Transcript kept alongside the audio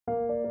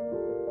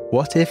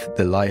What if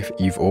the life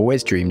you've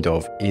always dreamed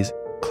of is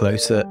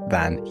closer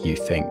than you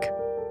think,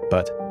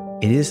 but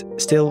it is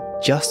still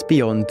just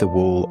beyond the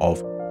wall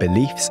of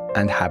beliefs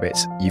and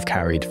habits you've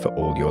carried for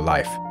all your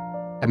life?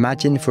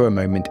 Imagine for a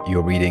moment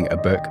you're reading a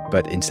book,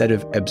 but instead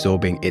of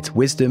absorbing its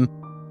wisdom,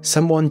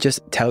 someone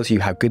just tells you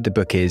how good the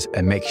book is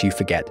and makes you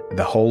forget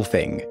the whole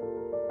thing.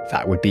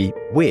 That would be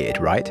weird,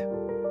 right?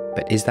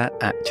 But is that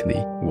actually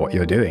what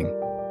you're doing?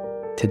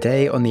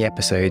 Today on the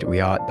episode,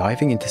 we are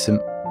diving into some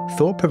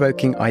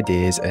thought-provoking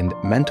ideas and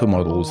mental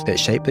models that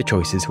shape the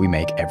choices we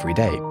make every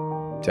day,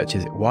 such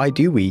as why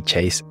do we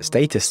chase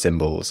status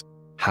symbols?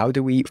 How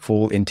do we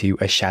fall into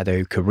a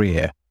shadow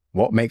career?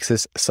 What makes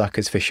us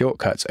suckers for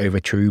shortcuts over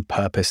true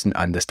purpose and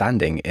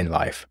understanding in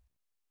life?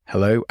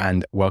 Hello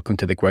and welcome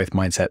to the Growth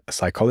Mindset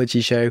Psychology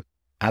Show.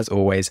 As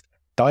always,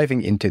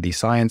 diving into the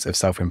science of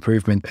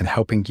self-improvement and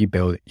helping you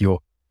build your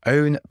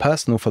own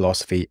personal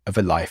philosophy of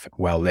a life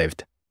well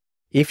lived.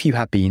 If you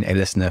have been a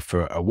listener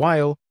for a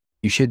while,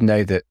 you should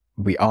know that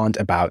we aren't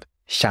about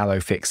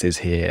shallow fixes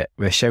here.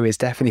 The show is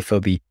definitely for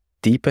the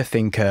deeper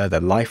thinker,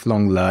 the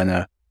lifelong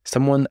learner,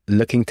 someone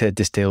looking to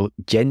distill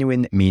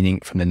genuine meaning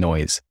from the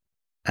noise.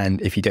 And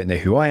if you don't know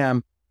who I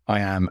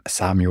am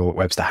Samuel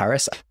Webster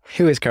Harris,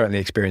 who is currently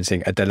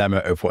experiencing a dilemma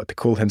of what to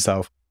call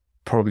himself,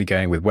 probably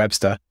going with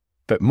Webster.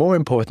 But more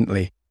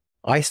importantly,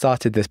 I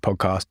started this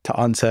podcast to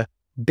answer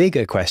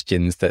bigger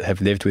questions that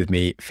have lived with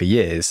me for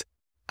years.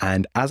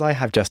 And as I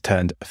have just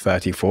turned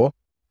 34,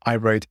 I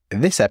wrote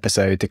this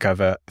episode to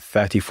cover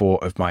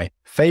 34 of my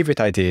favorite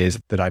ideas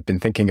that I've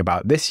been thinking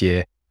about this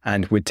year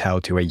and would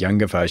tell to a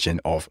younger version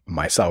of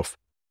myself.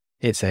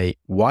 It's a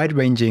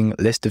wide-ranging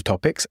list of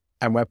topics,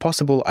 and where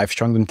possible, I've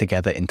strung them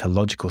together into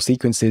logical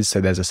sequences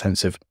so there's a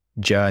sense of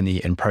journey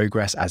and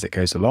progress as it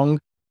goes along.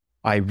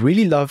 I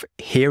really love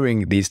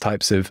hearing these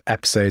types of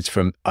episodes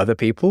from other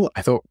people.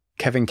 I thought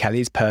Kevin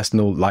Kelly's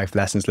personal life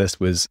lessons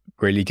list was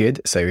really good.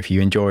 So if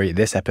you enjoy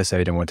this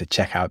episode and want to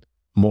check out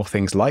more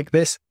things like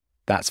this,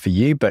 that's for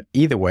you. But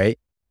either way,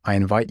 I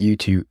invite you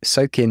to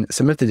soak in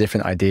some of the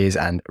different ideas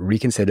and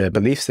reconsider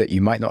beliefs that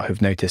you might not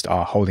have noticed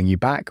are holding you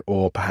back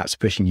or perhaps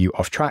pushing you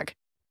off track.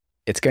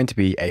 It's going to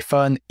be a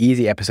fun,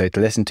 easy episode to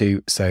listen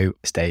to, so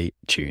stay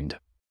tuned.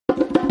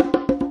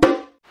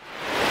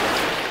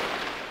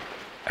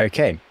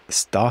 Okay,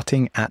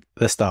 starting at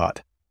the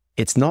start.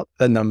 It's not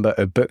the number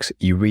of books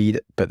you read,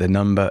 but the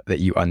number that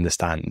you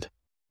understand.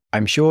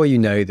 I'm sure you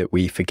know that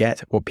we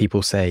forget what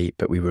people say,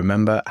 but we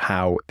remember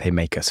how they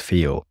make us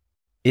feel.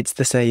 It's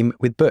the same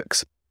with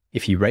books.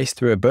 If you race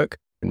through a book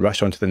and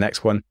rush on to the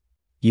next one,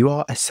 you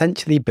are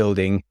essentially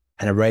building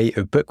an array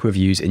of book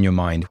reviews in your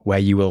mind where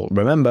you will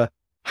remember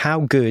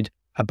how good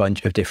a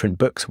bunch of different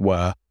books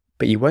were,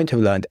 but you won't have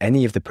learned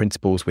any of the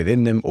principles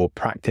within them or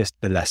practiced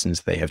the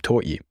lessons they have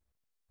taught you.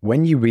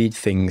 When you read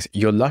things,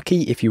 you're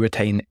lucky if you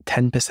retain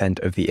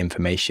 10% of the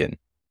information.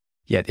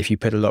 Yet if you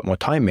put a lot more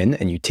time in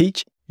and you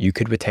teach, you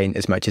could retain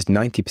as much as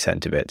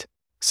 90% of it.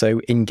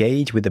 So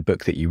engage with the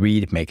book that you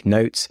read, make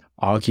notes,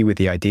 argue with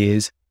the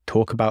ideas,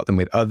 talk about them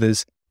with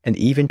others, and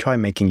even try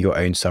making your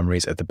own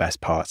summaries of the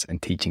best parts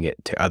and teaching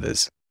it to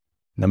others.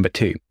 Number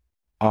 2,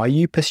 are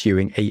you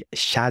pursuing a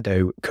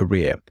shadow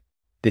career?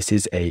 This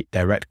is a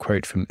direct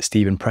quote from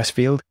Stephen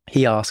Pressfield.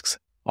 He asks,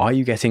 are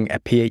you getting a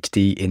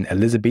PhD in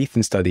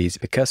Elizabethan studies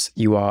because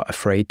you are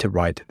afraid to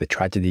write the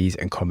tragedies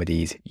and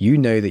comedies you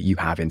know that you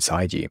have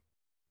inside you?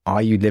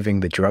 Are you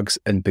living the drugs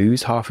and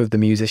booze half of the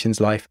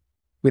musician's life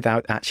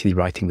without actually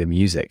writing the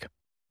music?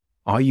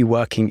 Are you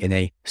working in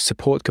a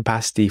support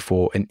capacity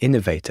for an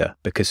innovator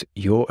because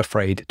you're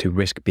afraid to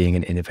risk being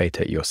an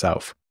innovator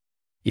yourself?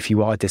 If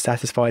you are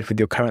dissatisfied with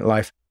your current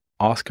life,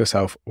 ask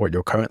yourself what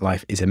your current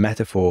life is a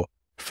metaphor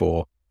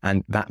for,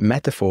 and that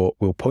metaphor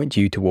will point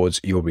you towards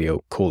your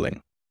real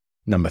calling.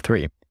 Number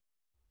 3,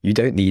 you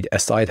don't need a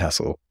side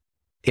hustle.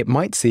 It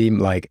might seem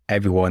like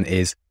everyone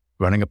is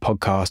running a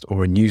podcast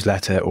or a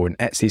newsletter or an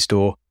Etsy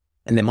store,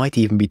 and they might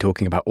even be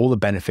talking about all the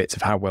benefits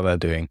of how well they're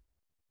doing,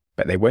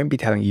 but they won't be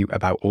telling you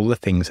about all the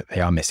things that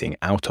they are missing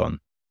out on.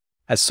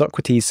 As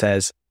Socrates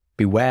says,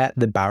 beware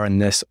the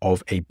barrenness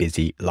of a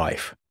busy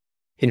life.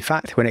 In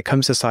fact, when it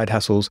comes to side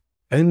hustles,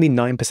 only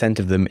 9%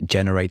 of them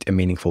generate a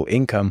meaningful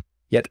income,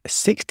 yet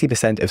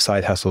 60% of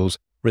side hustles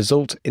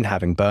result in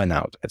having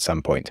burnout at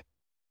some point.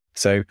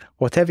 So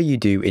whatever you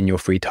do in your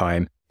free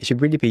time, it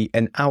should really be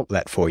an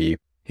outlet for you.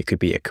 It could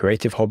be a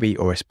creative hobby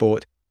or a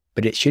sport,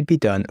 but it should be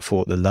done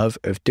for the love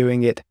of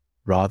doing it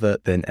rather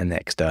than an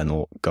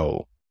external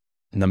goal.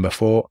 Number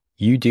 4,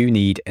 you do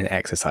need an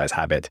exercise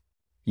habit.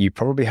 You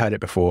probably heard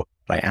it before,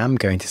 but I am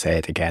going to say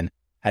it again.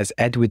 As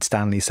Edward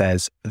Stanley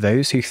says,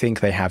 those who think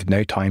they have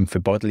no time for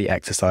bodily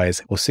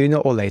exercise will sooner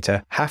or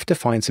later have to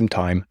find some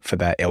time for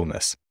their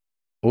illness.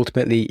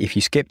 Ultimately, if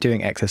you skip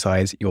doing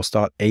exercise, you'll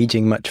start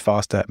aging much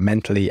faster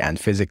mentally and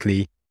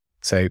physically.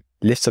 So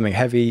lift something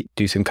heavy,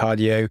 do some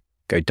cardio,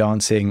 go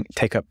dancing,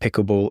 take up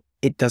pickleball.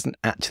 It doesn't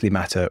actually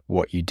matter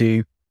what you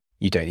do.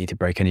 You don't need to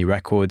break any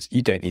records.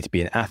 You don't need to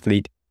be an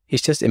athlete.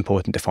 It's just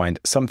important to find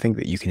something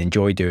that you can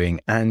enjoy doing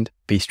and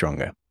be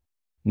stronger.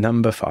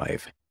 Number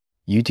 5,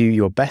 you do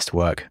your best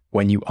work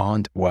when you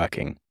aren't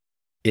working.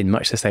 In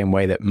much the same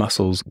way that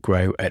muscles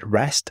grow at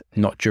rest,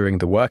 not during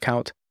the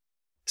workout,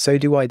 so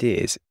do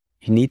ideas.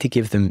 You need to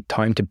give them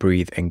time to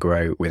breathe and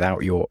grow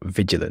without your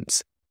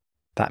vigilance.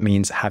 That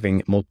means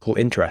having multiple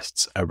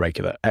interests, a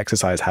regular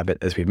exercise habit,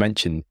 as we've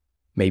mentioned,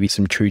 maybe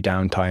some true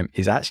downtime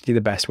is actually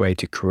the best way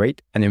to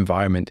create an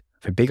environment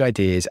for big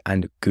ideas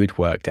and good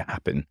work to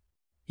happen.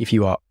 If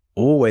you are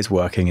always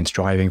working and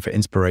striving for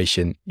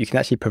inspiration, you can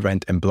actually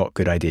prevent and block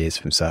good ideas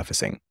from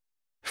surfacing.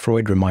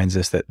 Freud reminds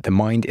us that the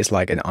mind is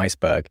like an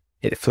iceberg.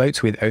 It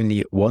floats with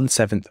only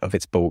 1/7 of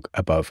its bulk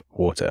above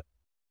water.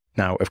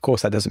 Now, of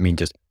course, that doesn't mean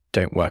just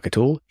don't work at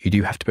all. You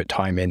do have to put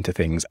time into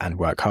things and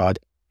work hard.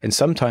 And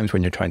sometimes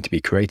when you're trying to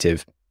be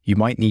creative, you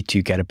might need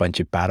to get a bunch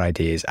of bad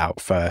ideas out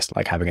first,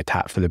 like having a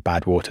tap full of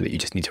bad water that you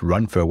just need to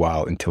run for a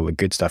while until the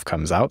good stuff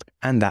comes out.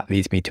 And that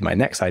leads me to my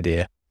next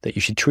idea, that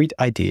you should treat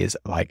ideas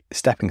like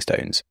stepping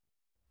stones.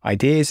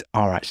 Ideas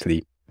are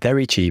actually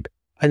very cheap,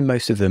 and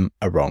most of them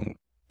are wrong.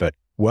 But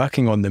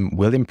working on them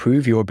will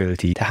improve your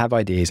ability to have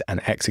ideas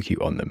and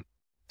execute on them.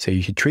 So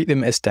you should treat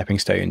them as stepping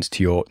stones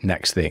to your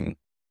next thing.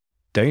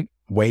 Don't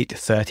wait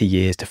 30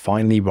 years to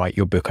finally write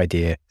your book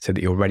idea so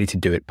that you're ready to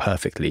do it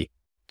perfectly.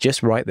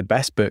 Just write the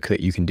best book that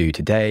you can do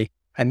today,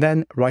 and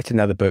then write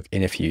another book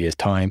in a few years'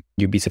 time.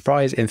 You'll be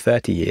surprised in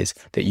 30 years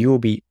that you will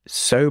be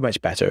so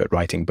much better at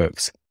writing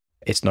books.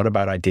 It's not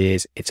about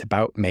ideas, it's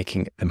about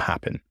making them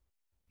happen.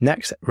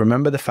 Next,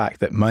 remember the fact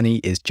that money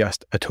is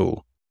just a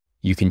tool.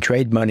 You can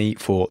trade money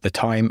for the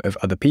time of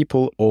other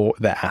people or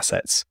their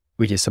assets,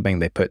 which is something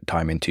they put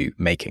time into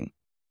making.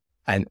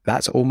 And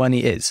that's all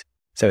money is.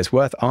 So it's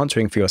worth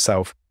answering for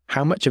yourself,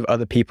 how much of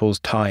other people's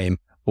time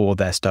or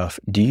their stuff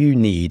do you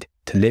need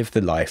to live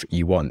the life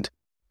you want?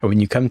 And when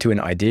you come to an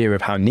idea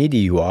of how needy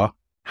you are,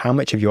 how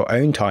much of your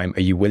own time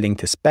are you willing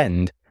to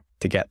spend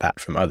to get that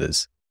from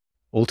others?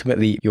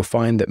 Ultimately, you'll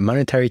find that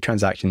monetary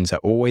transactions are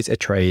always a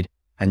trade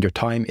and your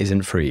time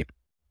isn't free.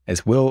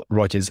 As Will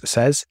Rogers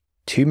says,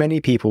 too many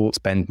people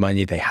spend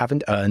money they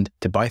haven't earned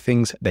to buy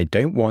things they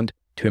don't want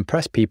to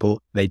impress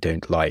people they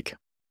don't like.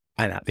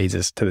 And that leads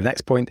us to the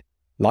next point.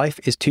 Life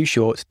is too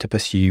short to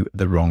pursue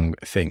the wrong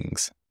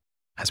things.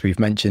 As we've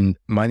mentioned,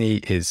 money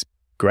is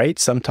great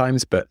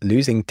sometimes, but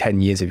losing 10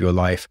 years of your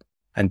life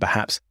and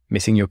perhaps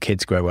missing your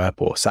kids grow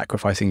up or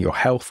sacrificing your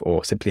health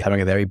or simply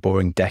having a very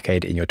boring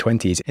decade in your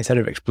 20s instead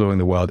of exploring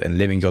the world and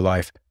living your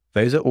life,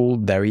 those are all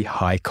very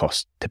high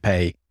costs to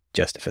pay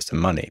just for some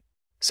money.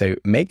 So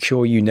make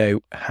sure you know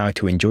how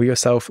to enjoy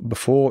yourself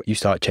before you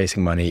start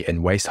chasing money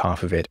and waste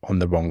half of it on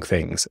the wrong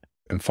things,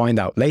 and find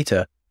out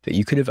later that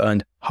you could have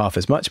earned half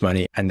as much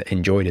money and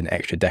enjoyed an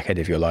extra decade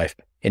of your life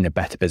in a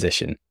better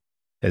position.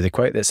 There's a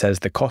quote that says,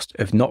 the cost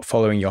of not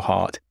following your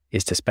heart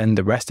is to spend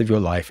the rest of your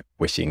life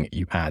wishing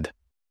you had.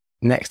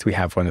 Next, we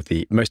have one of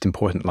the most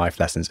important life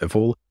lessons of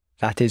all.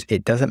 That is,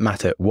 it doesn't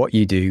matter what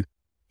you do,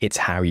 it's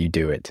how you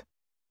do it.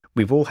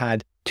 We've all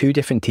had two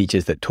different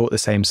teachers that taught the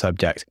same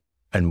subject,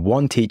 and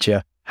one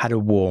teacher had a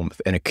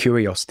warmth and a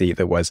curiosity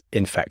that was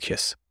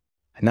infectious.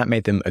 And that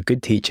made them a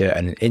good teacher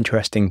and an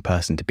interesting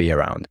person to be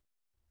around.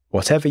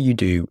 Whatever you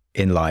do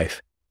in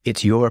life,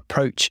 it's your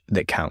approach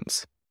that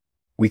counts.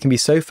 We can be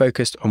so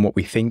focused on what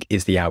we think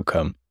is the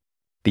outcome,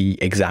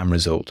 the exam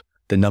result,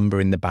 the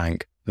number in the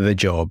bank, the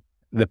job,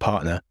 the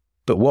partner,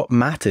 but what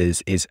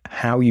matters is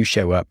how you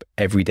show up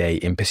every day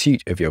in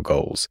pursuit of your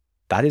goals.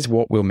 That is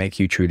what will make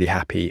you truly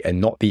happy and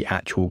not the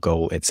actual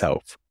goal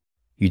itself.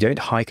 You don't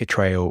hike a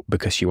trail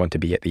because you want to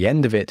be at the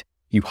end of it.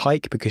 You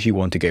hike because you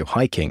want to go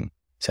hiking.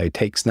 So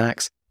take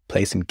snacks,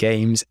 play some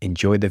games,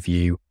 enjoy the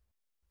view.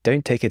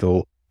 Don't take it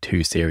all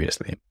too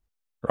seriously.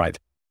 Right,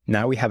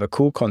 now we have a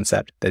cool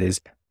concept that is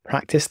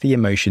practice the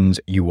emotions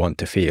you want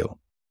to feel.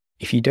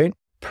 If you don't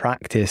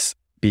practice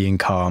being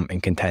calm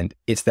and content,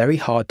 it's very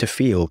hard to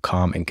feel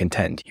calm and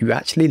content. You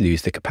actually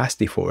lose the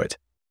capacity for it.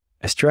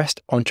 A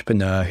stressed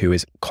entrepreneur who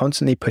is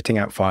constantly putting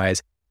out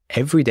fires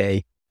every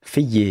day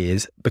for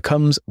years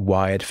becomes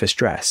wired for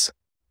stress.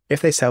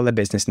 If they sell their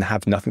business and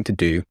have nothing to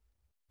do,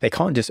 they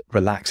can't just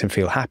relax and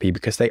feel happy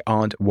because they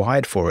aren't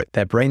wired for it.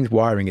 Their brain's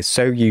wiring is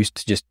so used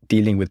to just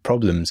dealing with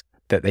problems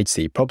that they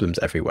see problems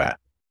everywhere.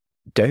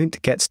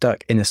 Don't get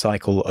stuck in a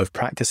cycle of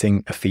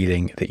practicing a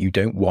feeling that you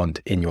don't want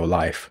in your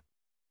life.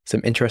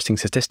 Some interesting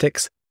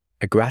statistics.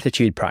 A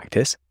gratitude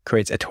practice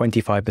creates a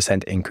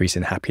 25% increase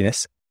in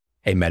happiness.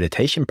 A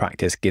meditation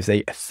practice gives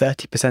a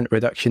 30%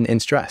 reduction in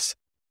stress.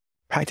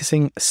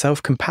 Practicing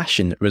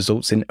self-compassion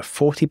results in a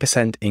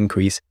 40%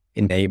 increase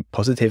in a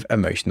positive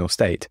emotional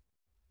state.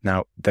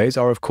 Now, those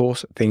are, of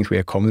course, things we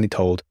are commonly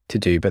told to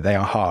do, but they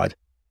are hard.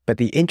 But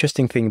the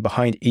interesting thing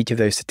behind each of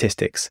those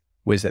statistics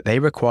was that they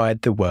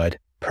required the word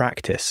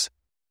practice.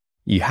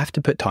 You have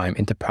to put time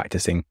into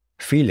practicing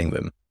feeling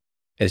them.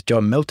 As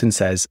John Milton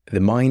says, the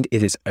mind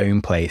is its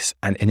own place,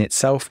 and in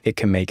itself it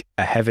can make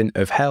a heaven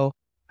of hell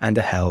and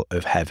a hell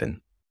of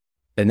heaven.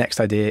 The next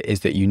idea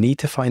is that you need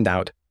to find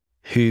out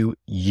who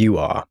you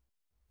are.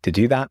 To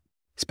do that,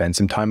 spend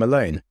some time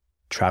alone,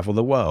 travel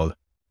the world,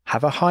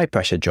 have a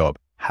high-pressure job,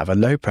 have a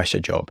low-pressure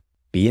job,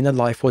 be in a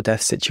life or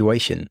death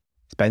situation,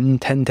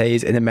 Spend 10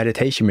 days in a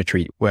meditation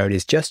retreat where it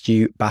is just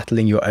you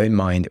battling your own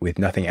mind with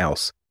nothing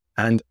else.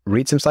 And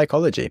read some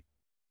psychology.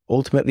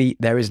 Ultimately,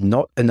 there is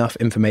not enough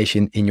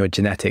information in your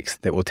genetics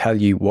that will tell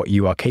you what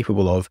you are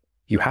capable of.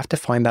 You have to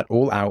find that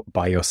all out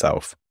by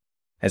yourself.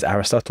 As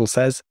Aristotle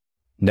says,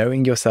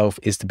 knowing yourself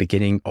is the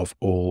beginning of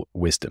all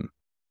wisdom.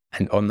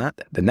 And on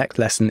that, the next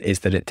lesson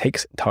is that it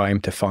takes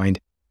time to find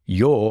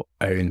your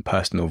own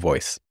personal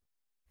voice.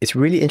 It's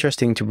really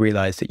interesting to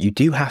realize that you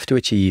do have to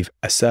achieve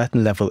a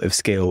certain level of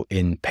skill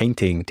in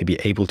painting to be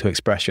able to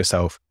express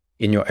yourself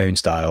in your own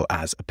style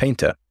as a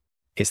painter.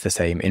 It's the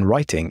same in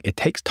writing. It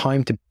takes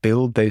time to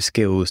build those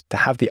skills to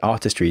have the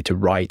artistry to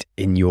write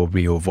in your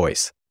real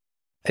voice.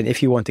 And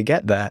if you want to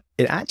get there,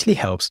 it actually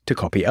helps to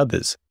copy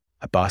others.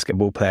 A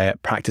basketball player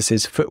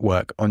practices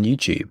footwork on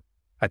YouTube.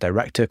 A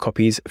director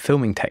copies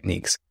filming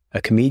techniques.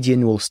 A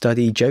comedian will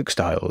study joke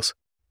styles.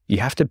 You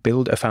have to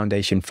build a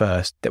foundation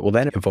first that will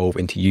then evolve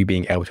into you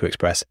being able to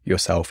express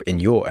yourself in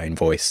your own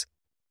voice.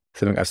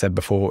 Something I've said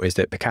before is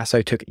that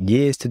Picasso took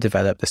years to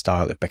develop the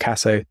style of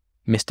Picasso.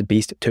 Mr.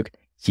 Beast took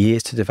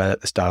years to develop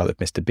the style of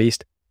Mr.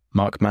 Beast.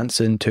 Mark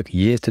Manson took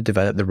years to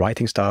develop the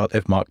writing style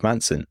of Mark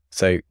Manson.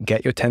 So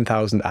get your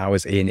 10,000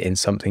 hours in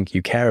something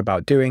you care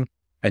about doing,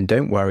 and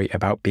don't worry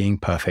about being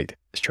perfect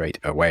straight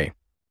away.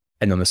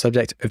 And on the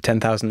subject of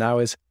 10,000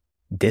 hours,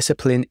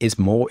 discipline is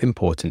more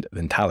important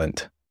than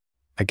talent.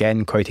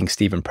 Again, quoting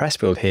Stephen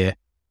Pressfield here,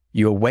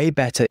 you're way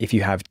better if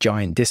you have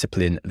giant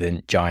discipline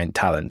than giant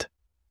talent.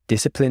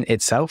 Discipline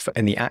itself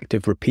and the act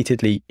of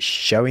repeatedly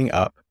showing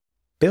up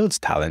builds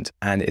talent,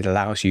 and it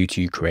allows you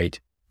to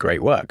create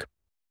great work.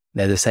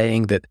 There's a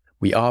saying that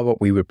we are what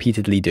we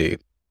repeatedly do.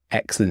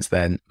 Excellence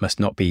then must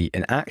not be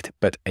an act,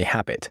 but a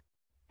habit.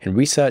 And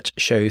research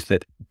shows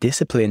that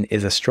discipline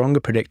is a stronger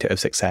predictor of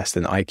success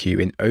than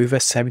IQ in over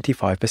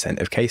 75%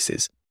 of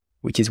cases,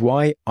 which is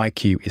why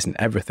IQ isn't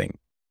everything.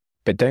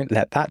 But don't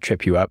let that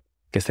trip you up,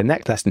 because the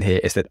next lesson here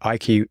is that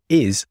IQ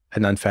is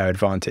an unfair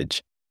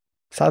advantage.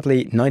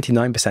 Sadly,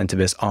 99% of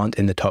us aren't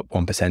in the top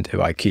 1% of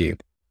IQ.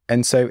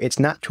 And so it's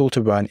natural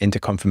to run into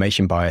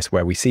confirmation bias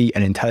where we see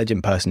an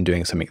intelligent person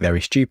doing something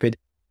very stupid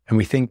and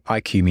we think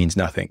IQ means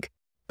nothing.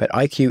 But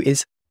IQ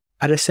is,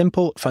 at a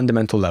simple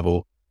fundamental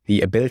level,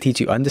 the ability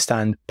to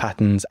understand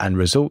patterns and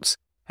results,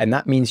 and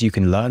that means you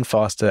can learn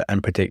faster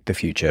and predict the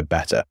future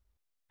better.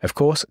 Of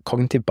course,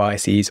 cognitive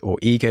biases or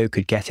ego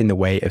could get in the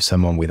way of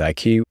someone with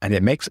IQ, and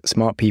it makes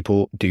smart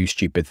people do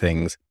stupid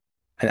things.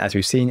 And as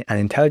we've seen, an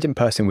intelligent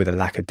person with a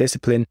lack of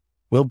discipline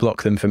will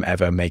block them from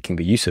ever making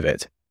the use of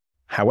it.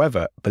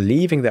 However,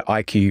 believing that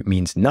IQ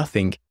means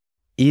nothing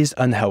is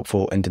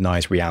unhelpful and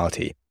denies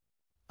reality.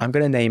 I'm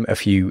going to name a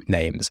few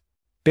names.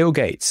 Bill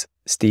Gates,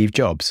 Steve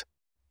Jobs,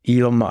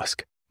 Elon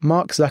Musk,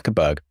 Mark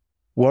Zuckerberg,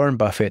 Warren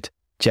Buffett,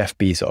 Jeff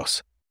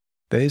Bezos.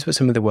 Those were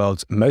some of the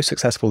world's most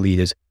successful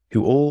leaders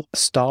who all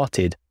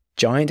started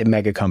giant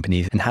mega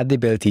companies and had the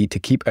ability to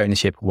keep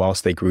ownership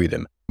whilst they grew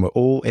them. We're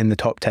all in the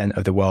top 10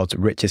 of the world's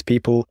richest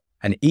people,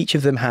 and each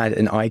of them had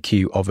an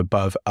IQ of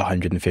above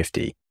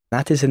 150.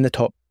 That is in the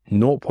top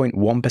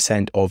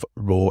 0.1% of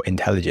raw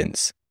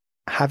intelligence.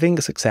 Having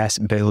success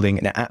building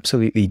an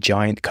absolutely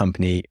giant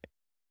company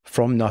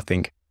from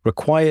nothing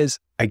requires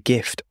a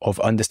gift of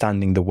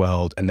understanding the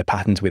world and the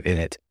patterns within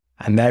it.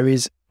 And there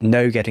is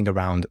no getting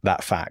around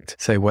that fact.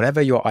 So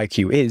whatever your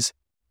IQ is,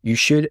 you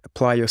should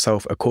apply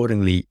yourself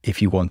accordingly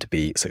if you want to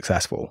be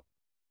successful.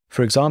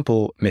 For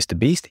example, Mr.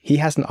 Beast, he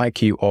has an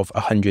IQ of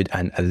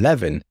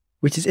 111,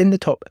 which is in the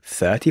top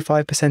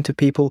 35% of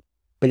people,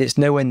 but it's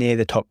nowhere near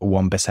the top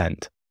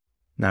 1%.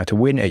 Now, to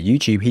win at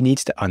YouTube, he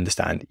needs to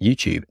understand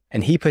YouTube,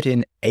 and he put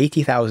in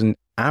 80,000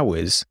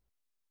 hours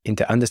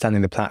into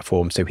understanding the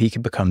platform so he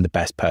could become the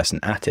best person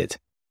at it.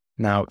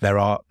 Now, there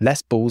are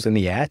less balls in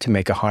the air to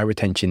make a high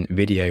retention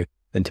video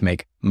than to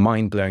make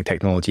mind-blowing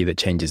technology that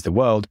changes the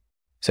world.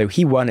 So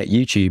he won at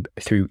YouTube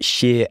through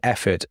sheer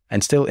effort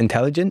and still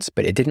intelligence,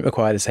 but it didn't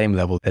require the same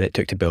level that it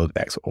took to build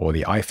X or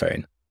the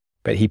iPhone.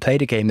 But he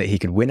played a game that he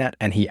could win at,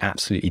 and he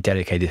absolutely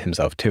dedicated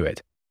himself to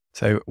it.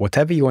 So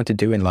whatever you want to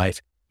do in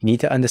life, you need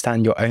to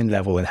understand your own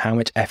level and how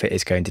much effort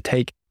it's going to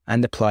take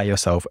and apply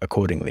yourself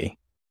accordingly.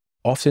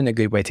 Often a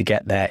good way to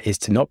get there is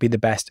to not be the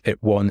best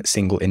at one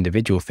single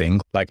individual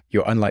thing, like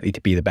you're unlikely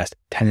to be the best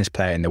tennis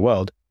player in the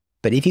world,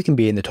 but if you can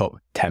be in the top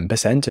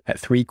 10% at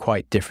 3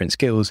 quite different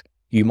skills,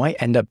 you might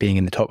end up being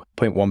in the top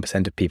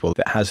 0.1% of people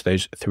that has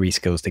those 3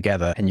 skills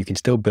together, and you can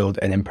still build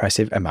an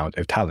impressive amount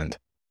of talent.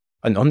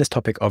 And on this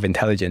topic of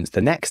intelligence,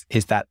 the next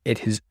is that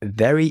it is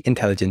very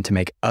intelligent to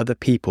make other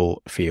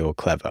people feel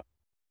clever.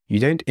 You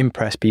don't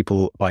impress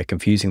people by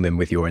confusing them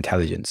with your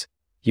intelligence.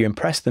 You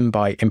impress them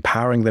by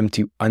empowering them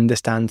to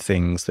understand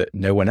things that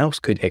no one else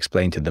could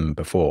explain to them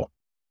before.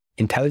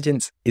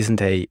 Intelligence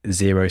isn't a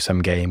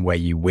zero-sum game where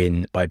you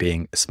win by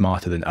being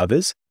smarter than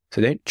others,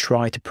 so don't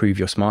try to prove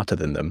you're smarter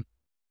than them.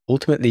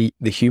 Ultimately,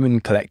 the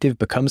human collective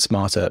becomes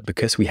smarter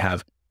because we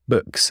have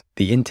books,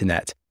 the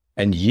internet,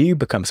 and you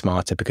become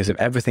smarter because of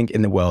everything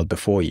in the world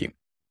before you.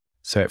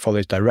 So it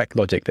follows direct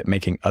logic that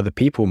making other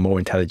people more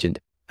intelligent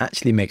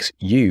actually makes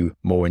you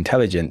more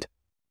intelligent.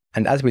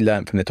 And as we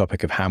learned from the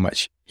topic of how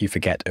much you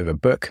forget of a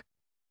book,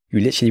 you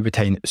literally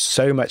retain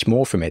so much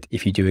more from it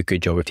if you do a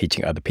good job of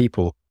teaching other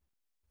people.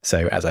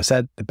 So as I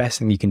said, the best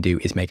thing you can do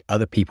is make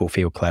other people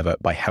feel clever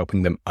by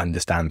helping them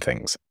understand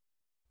things.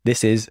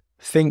 This is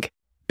think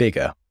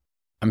bigger.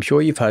 I'm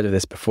sure you've heard of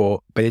this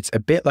before, but it's a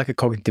bit like a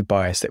cognitive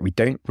bias that we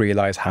don't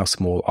realize how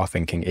small our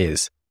thinking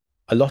is.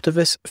 A lot of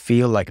us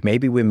feel like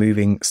maybe we're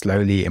moving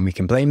slowly and we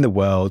can blame the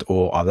world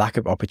or our lack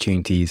of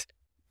opportunities,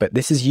 but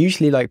this is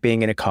usually like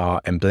being in a car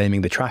and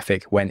blaming the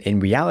traffic when in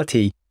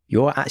reality,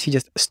 you're actually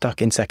just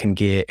stuck in second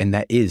gear and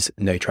there is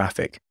no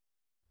traffic.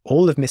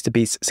 All of Mr.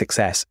 Beast's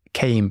success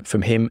came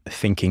from him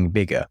thinking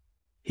bigger.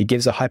 He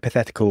gives a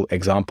hypothetical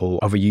example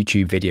of a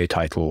YouTube video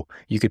title.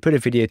 You could put a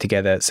video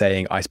together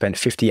saying, I spent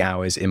 50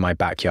 hours in my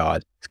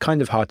backyard. It's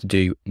kind of hard to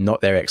do,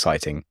 not very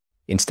exciting.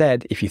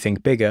 Instead, if you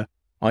think bigger,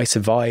 I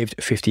survived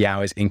 50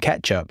 hours in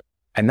ketchup,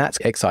 and that's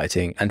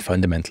exciting and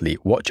fundamentally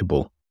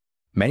watchable.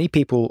 Many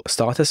people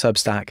start a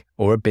Substack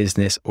or a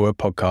business or a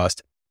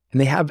podcast, and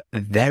they have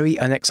very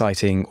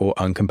unexciting or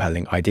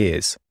uncompelling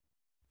ideas.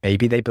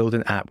 Maybe they build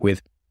an app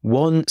with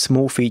one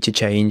small feature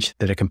change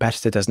that a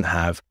competitor doesn't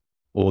have,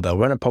 or they'll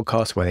run a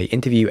podcast where they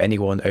interview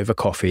anyone over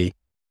coffee,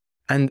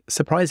 and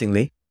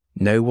surprisingly,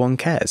 no one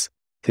cares.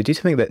 So do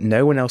something that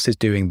no one else is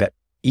doing that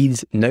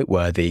is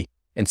noteworthy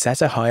and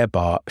set a higher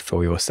bar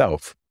for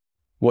yourself.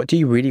 What do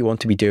you really want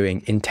to be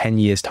doing in 10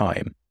 years'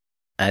 time?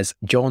 As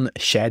John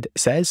Shedd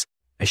says,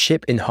 a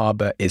ship in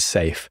harbour is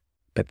safe,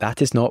 but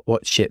that is not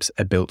what ships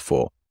are built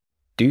for.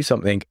 Do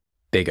something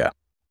bigger.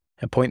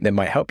 A point that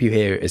might help you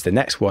here is the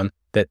next one,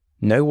 that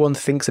no one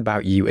thinks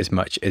about you as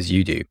much as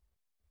you do.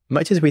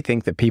 Much as we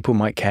think that people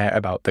might care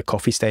about the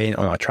coffee stain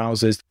on our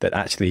trousers that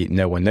actually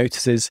no one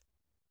notices,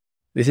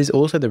 this is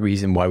also the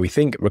reason why we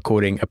think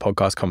recording a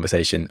podcast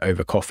conversation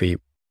over coffee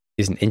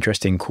is an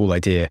interesting, cool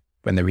idea,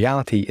 when the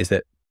reality is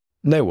that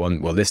no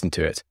one will listen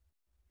to it.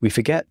 We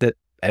forget that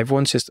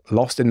everyone's just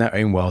lost in their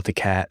own world to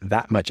care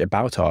that much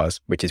about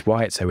ours, which is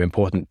why it's so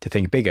important to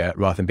think bigger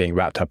rather than being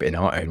wrapped up in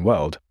our own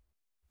world.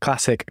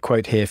 Classic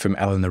quote here from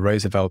Eleanor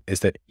Roosevelt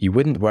is that you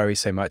wouldn't worry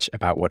so much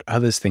about what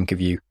others think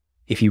of you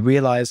if you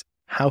realize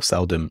how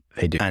seldom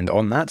they do. And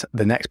on that,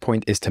 the next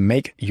point is to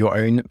make your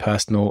own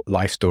personal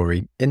life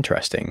story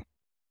interesting.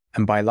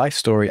 And by life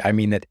story, I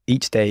mean that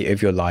each day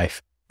of your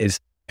life is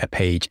a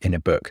page in a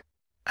book.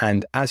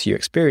 And as you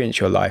experience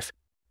your life,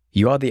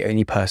 you are the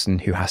only person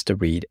who has to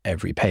read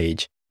every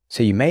page.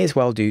 So you may as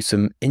well do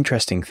some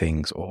interesting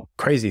things or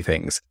crazy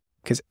things,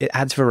 because it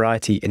adds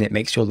variety and it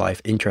makes your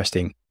life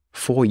interesting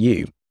for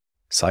you.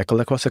 Cycle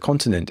across a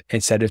continent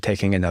instead of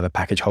taking another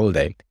package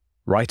holiday.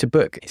 Write a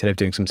book instead of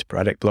doing some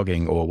sporadic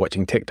blogging or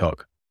watching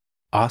TikTok.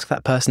 Ask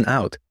that person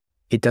out.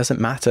 It doesn't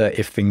matter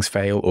if things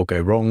fail or go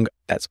wrong.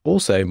 That's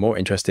also more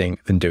interesting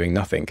than doing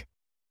nothing.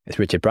 As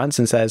Richard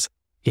Branson says,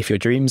 if your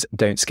dreams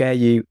don't scare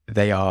you,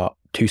 they are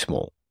too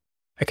small.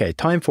 Okay,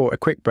 time for a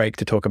quick break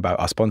to talk about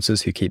our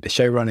sponsors who keep the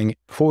show running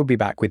before we'll be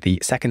back with the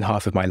second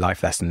half of my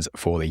life lessons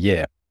for the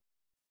year.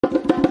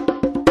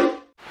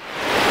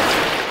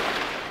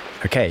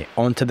 Okay,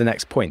 on to the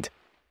next point.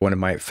 One of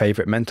my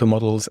favorite mental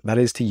models, that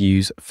is to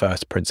use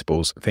first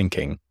principles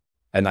thinking.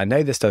 And I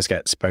know this does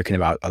get spoken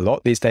about a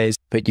lot these days,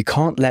 but you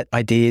can't let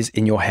ideas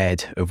in your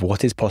head of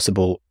what is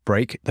possible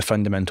break the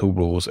fundamental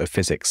rules of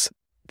physics.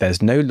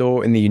 There's no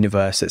law in the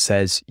universe that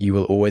says you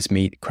will always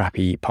meet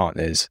crappy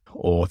partners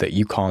or that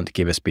you can't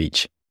give a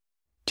speech.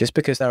 Just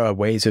because there are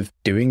ways of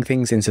doing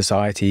things in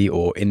society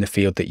or in the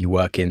field that you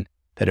work in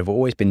that have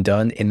always been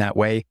done in that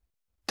way,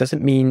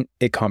 doesn't mean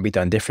it can't be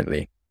done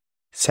differently.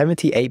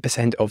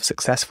 78% of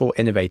successful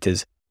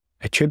innovators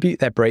attribute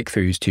their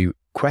breakthroughs to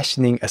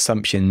questioning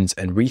assumptions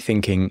and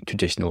rethinking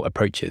traditional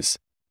approaches.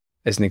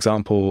 As an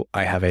example,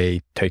 I have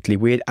a totally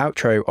weird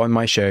outro on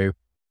my show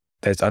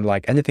that's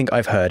unlike anything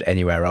I've heard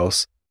anywhere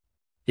else.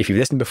 If you've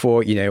listened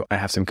before, you know I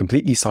have some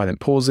completely silent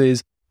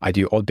pauses, I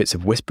do odd bits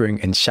of whispering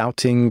and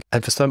shouting,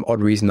 and for some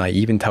odd reason I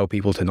even tell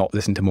people to not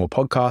listen to more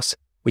podcasts,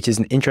 which is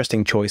an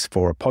interesting choice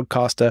for a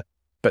podcaster,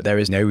 but there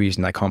is no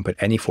reason I can't put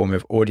any form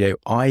of audio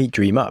I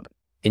dream up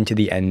into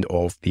the end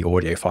of the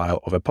audio file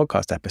of a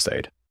podcast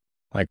episode.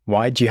 Like,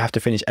 why do you have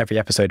to finish every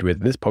episode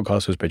with "this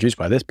podcast was produced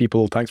by this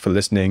people, thanks for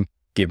listening,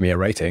 give me a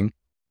rating"?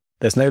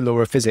 There's no law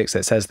of physics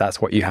that says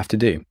that's what you have to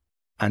do.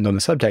 And on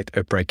the subject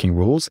of breaking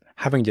rules,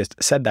 having just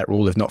said that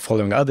rule of not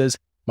following others,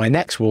 my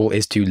next rule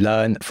is to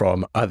learn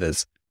from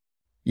others.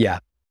 Yeah,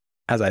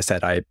 as I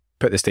said, I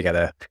put this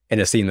together in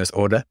a seamless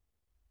order.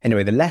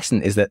 Anyway, the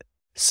lesson is that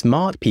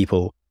smart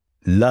people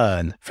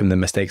learn from the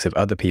mistakes of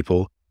other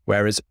people,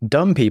 whereas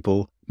dumb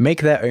people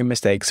make their own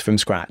mistakes from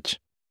scratch.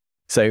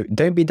 So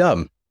don't be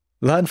dumb.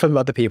 Learn from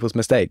other people's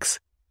mistakes.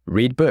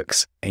 Read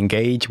books,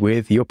 engage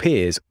with your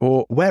peers,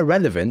 or where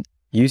relevant,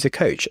 use a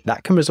coach.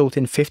 That can result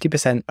in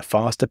 50%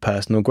 faster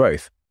personal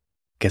growth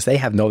because they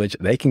have knowledge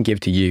they can give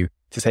to you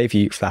to save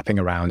you flapping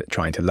around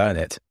trying to learn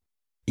it.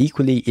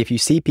 Equally, if you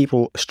see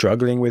people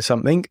struggling with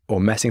something or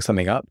messing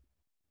something up,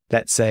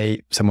 let's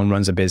say someone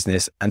runs a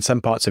business and some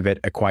parts of it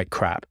are quite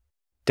crap,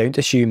 don't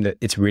assume that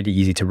it's really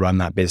easy to run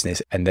that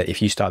business and that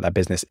if you start that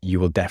business, you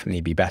will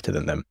definitely be better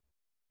than them.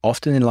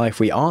 Often in life,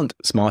 we aren't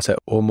smarter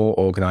or more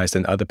organized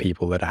than other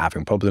people that are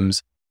having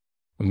problems.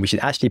 And we should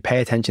actually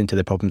pay attention to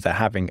the problems they're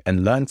having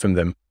and learn from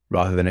them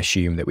rather than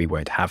assume that we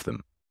won't have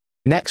them.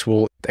 Next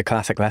rule, the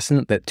classic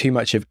lesson that too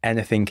much of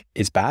anything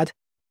is bad.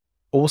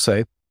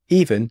 Also,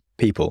 even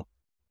people.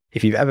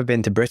 If you've ever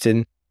been to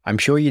Britain, I'm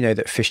sure you know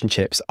that fish and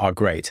chips are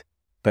great,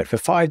 but for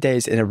 5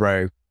 days in a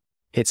row,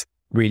 it's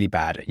really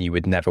bad and you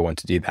would never want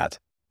to do that.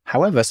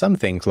 However, some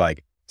things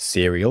like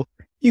cereal,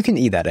 you can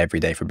eat that every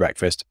day for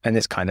breakfast and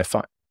it's kind of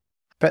fun.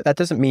 But that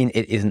doesn't mean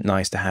it isn't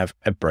nice to have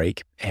a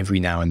break every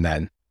now and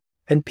then.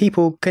 And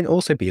people can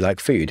also be like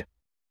food.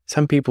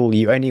 Some people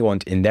you only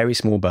want in very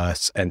small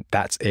bursts and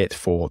that's it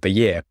for the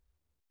year.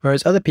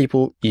 Whereas other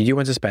people you do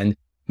want to spend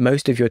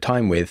most of your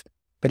time with,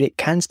 but it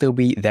can still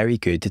be very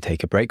good to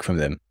take a break from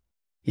them.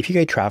 If you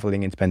go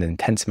traveling and spend an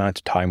intense amount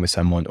of time with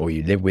someone or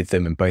you live with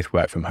them and both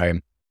work from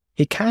home,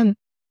 it can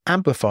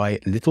amplify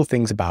little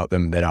things about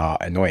them that are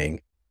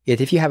annoying.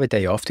 Yet if you have a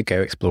day off to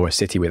go explore a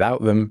city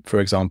without them, for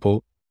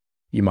example,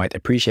 you might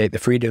appreciate the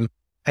freedom,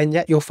 and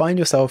yet you'll find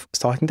yourself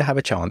starting to have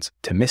a chance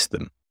to miss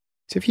them.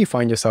 So if you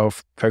find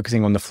yourself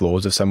focusing on the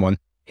flaws of someone,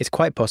 it's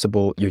quite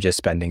possible you're just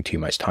spending too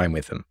much time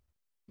with them.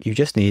 You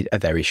just need a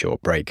very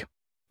short break.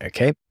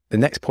 Okay? The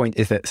next point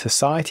is that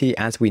society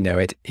as we know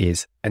it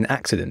is an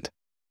accident.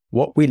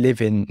 What we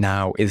live in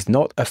now is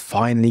not a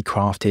finely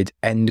crafted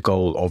end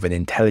goal of an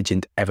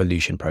intelligent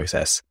evolution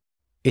process.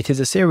 It is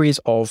a series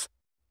of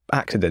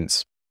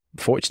accidents,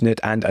 fortunate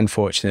and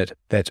unfortunate,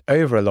 that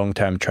over a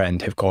long-term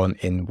trend have gone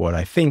in what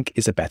I think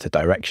is a better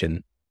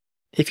direction.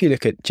 If you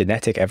look at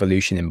genetic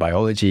evolution in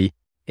biology,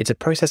 it's a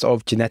process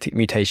of genetic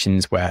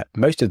mutations where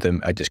most of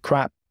them are just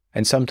crap,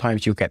 and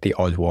sometimes you'll get the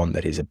odd one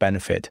that is a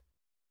benefit.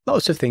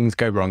 Lots of things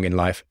go wrong in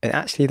life, and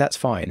actually that's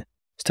fine.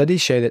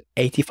 Studies show that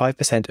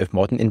 85% of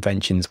modern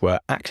inventions were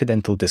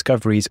accidental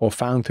discoveries or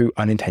found through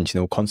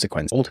unintentional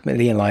consequence.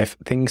 Ultimately in life,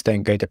 things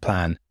don't go to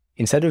plan.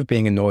 Instead of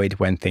being annoyed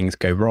when things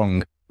go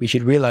wrong, we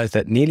should realize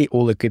that nearly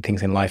all the good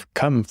things in life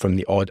come from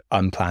the odd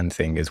unplanned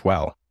thing as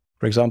well.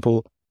 For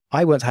example,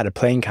 I once had a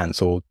plane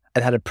cancelled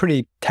and had a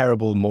pretty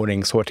terrible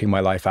morning sorting my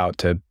life out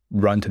to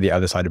run to the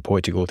other side of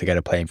Portugal to get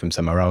a plane from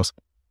somewhere else.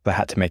 I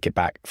had to make it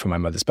back for my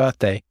mother's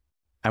birthday.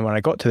 And when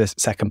I got to this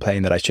second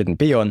plane that I shouldn't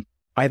be on,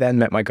 I then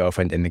met my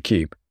girlfriend in the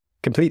queue.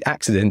 Complete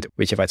accident,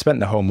 which if I'd spent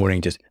the whole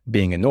morning just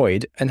being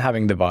annoyed and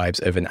having the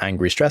vibes of an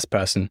angry, stressed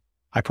person,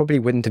 I probably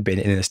wouldn't have been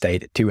in a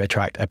state to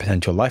attract a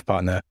potential life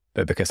partner,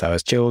 but because I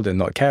was chilled and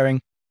not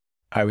caring,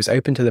 I was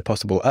open to the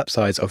possible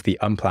upsides of the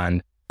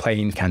unplanned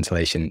plane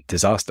cancellation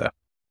disaster.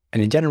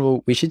 And in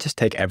general, we should just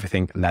take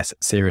everything less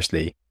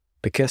seriously,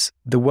 because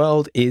the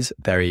world is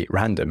very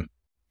random.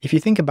 If you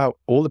think about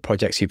all the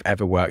projects you've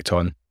ever worked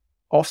on,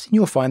 often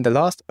you'll find the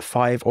last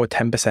 5 or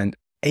 10%,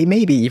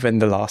 maybe even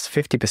the last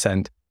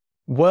 50%,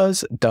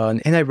 was done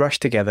in a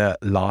rushed together,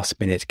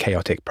 last-minute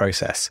chaotic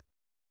process.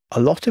 A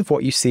lot of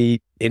what you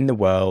see in the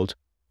world,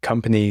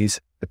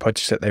 companies, the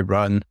projects that they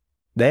run,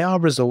 they are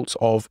results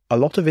of a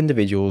lot of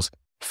individuals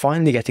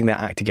finally getting their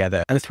act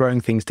together and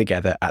throwing things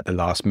together at the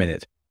last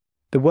minute.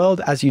 The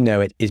world as you know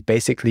it is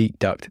basically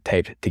duct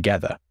taped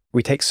together.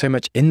 We take so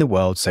much in the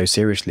world so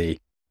seriously.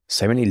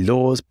 So many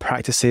laws,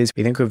 practices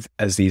we think of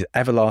as these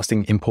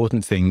everlasting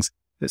important things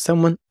that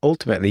someone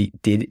ultimately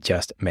did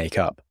just make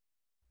up.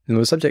 And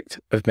on the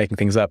subject of making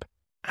things up,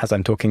 as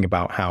I'm talking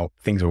about how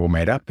things are all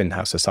made up and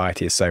how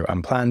society is so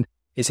unplanned,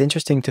 it's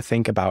interesting to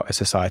think about a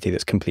society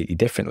that's completely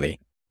differently.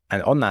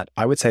 And on that,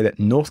 I would say that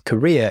North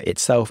Korea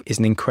itself is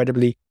an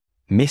incredibly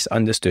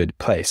misunderstood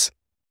place.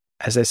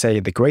 As they say,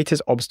 the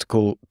greatest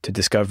obstacle to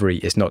discovery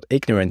is not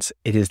ignorance,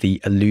 it is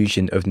the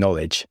illusion of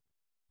knowledge.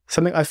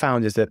 Something I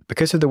found is that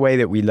because of the way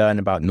that we learn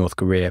about North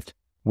Korea,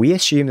 we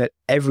assume that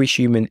every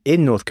human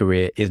in North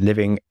Korea is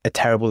living a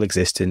terrible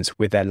existence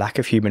with their lack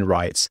of human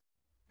rights,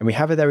 and we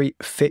have a very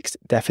fixed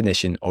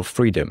definition of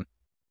freedom.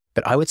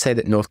 But I would say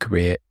that North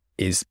Korea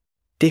is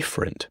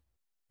different.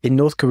 In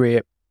North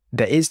Korea,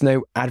 there is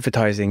no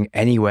advertising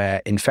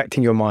anywhere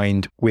infecting your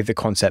mind with the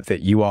concept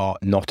that you are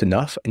not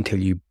enough until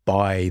you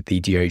buy the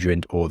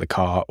deodorant or the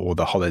car or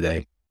the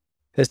holiday.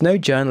 There's no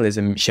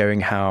journalism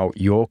showing how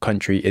your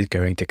country is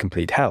going to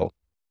complete hell.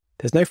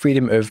 There's no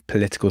freedom of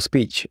political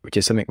speech, which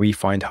is something we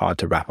find hard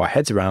to wrap our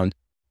heads around,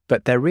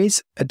 but there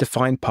is a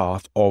defined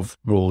path of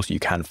rules you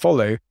can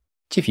follow,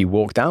 which if you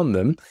walk down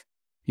them,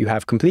 you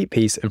have complete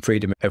peace and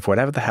freedom of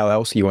whatever the hell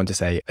else you want to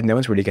say, and no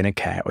one's really going to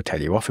care or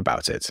tell you off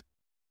about it.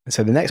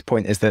 So the next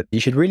point is that you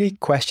should really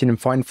question and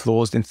find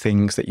flaws in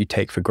things that you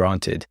take for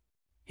granted.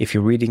 If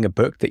you're reading a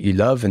book that you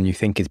love and you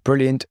think is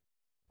brilliant,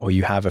 or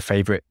you have a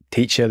favorite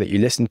teacher that you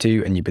listen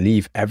to and you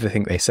believe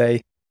everything they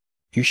say,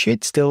 you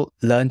should still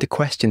learn to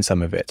question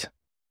some of it.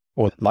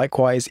 Or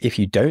likewise, if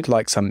you don't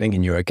like something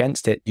and you're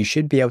against it, you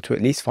should be able to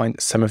at least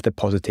find some of the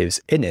positives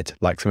in it,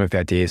 like some of the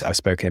ideas I've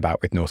spoken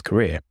about with North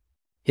Korea.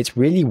 It's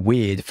really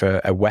weird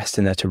for a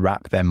Westerner to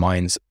wrap their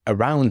minds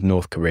around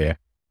North Korea,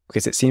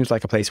 because it seems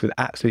like a place with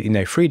absolutely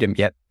no freedom,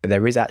 yet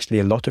there is actually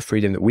a lot of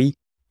freedom that we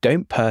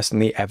don't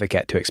personally ever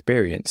get to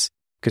experience,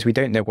 because we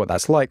don't know what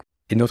that's like.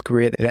 In North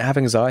Korea, they don't have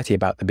anxiety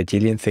about the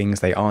bajillion things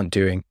they aren't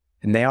doing,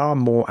 and they are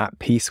more at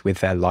peace with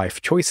their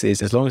life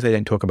choices as long as they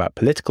don't talk about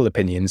political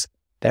opinions.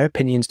 Their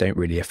opinions don't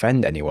really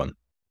offend anyone.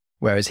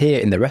 Whereas here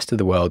in the rest of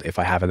the world, if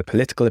I have a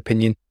political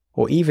opinion,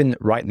 or even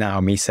right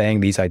now me saying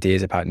these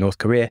ideas about North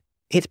Korea,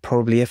 it's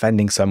probably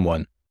offending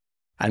someone.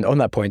 And on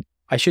that point,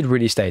 I should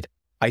really state,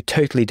 I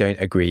totally don't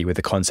agree with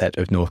the concept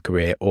of North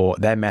Korea or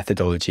their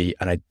methodology,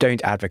 and I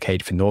don't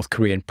advocate for North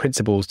Korean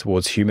principles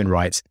towards human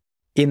rights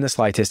in the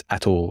slightest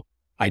at all.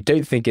 I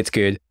don't think it's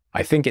good.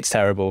 I think it's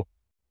terrible.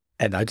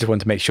 And I just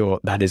want to make sure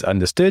that is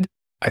understood.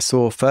 I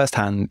saw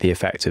firsthand the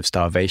effects of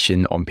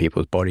starvation on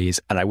people's bodies,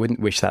 and I wouldn't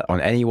wish that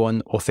on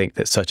anyone or think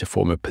that such a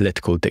form of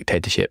political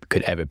dictatorship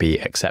could ever be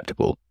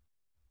acceptable.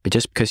 But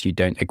just because you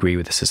don't agree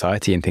with the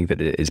society and think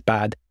that it is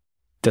bad,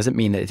 doesn't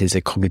mean that it is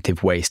a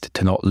cognitive waste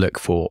to not look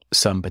for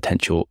some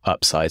potential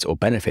upsides or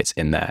benefits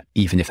in there,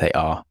 even if they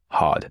are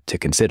hard to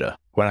consider.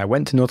 When I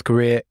went to North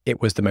Korea,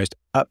 it was the most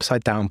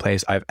upside down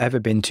place I've ever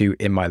been to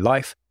in my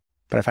life,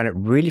 but I found it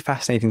really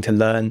fascinating to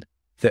learn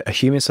that a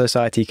human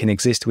society can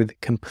exist with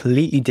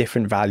completely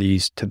different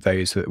values to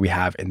those that we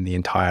have in the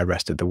entire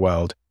rest of the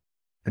world.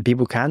 And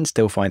people can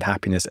still find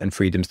happiness and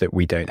freedoms that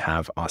we don't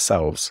have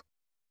ourselves.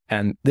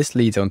 And this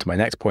leads on to my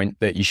next point,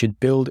 that you should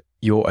build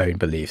your own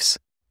beliefs.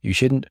 You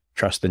shouldn't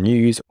trust the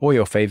news or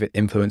your favorite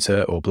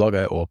influencer or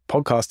blogger or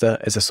podcaster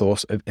as a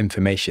source of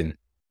information.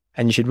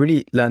 And you should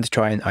really learn to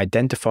try and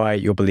identify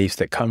your beliefs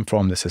that come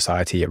from the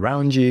society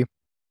around you,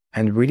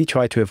 and really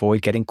try to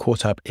avoid getting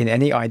caught up in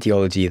any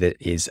ideology that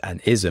is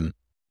an ism.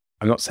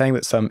 I'm not saying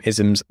that some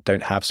isms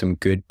don't have some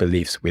good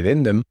beliefs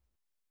within them,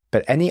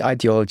 but any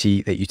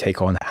ideology that you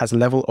take on has a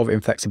level of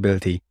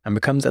inflexibility and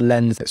becomes a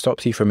lens that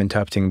stops you from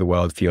interpreting the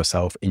world for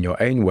yourself in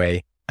your own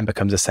way and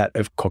becomes a set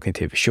of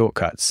cognitive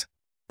shortcuts.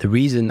 The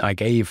reason I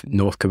gave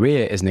North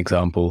Korea as an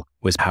example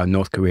was how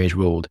North Korea is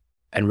ruled,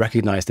 and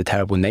recognize the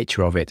terrible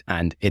nature of it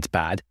and it's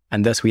bad,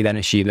 and thus we then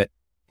assume that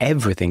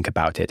everything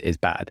about it is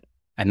bad,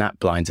 and that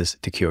blinds us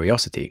to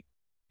curiosity.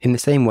 In the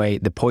same way,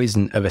 the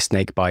poison of a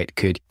snake bite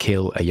could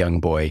kill a young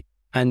boy,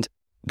 and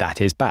that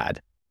is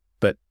bad.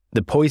 But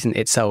the poison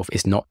itself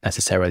is not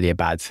necessarily a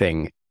bad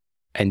thing.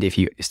 And if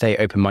you stay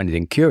open-minded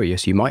and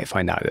curious, you might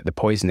find out that the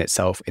poison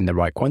itself in the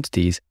right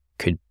quantities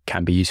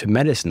can be used for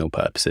medicinal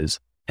purposes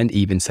and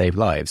even save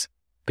lives.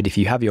 But if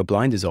you have your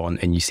blinders on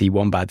and you see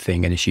one bad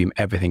thing and assume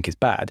everything is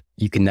bad,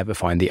 you can never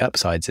find the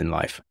upsides in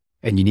life.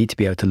 And you need to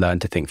be able to learn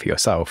to think for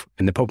yourself.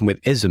 And the problem with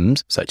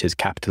isms, such as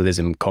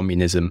capitalism,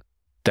 communism,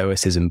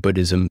 Stoicism,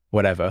 Buddhism,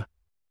 whatever,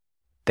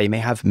 they may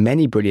have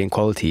many brilliant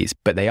qualities,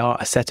 but they are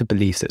a set of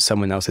beliefs that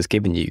someone else has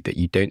given you that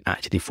you don't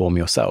actually form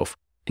yourself.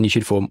 And you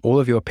should form all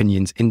of your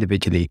opinions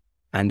individually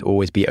and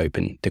always be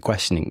open to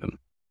questioning them.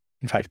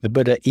 In fact, the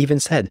Buddha even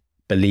said,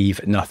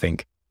 believe nothing,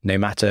 no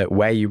matter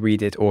where you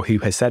read it or who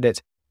has said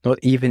it, not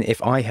even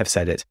if I have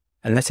said it,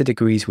 unless it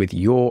agrees with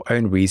your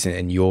own reason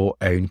and your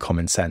own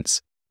common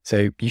sense.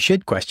 So you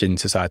should question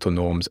societal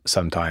norms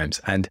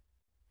sometimes, and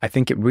I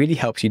think it really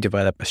helps you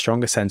develop a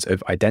stronger sense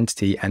of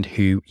identity and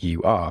who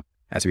you are.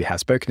 As we have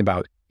spoken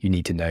about, you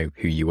need to know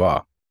who you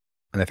are.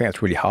 And I think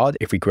that's really hard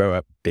if we grow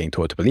up being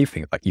taught to believe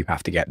things like you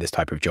have to get this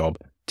type of job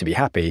to be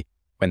happy,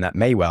 when that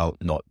may well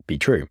not be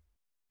true.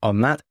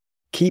 On that,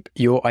 keep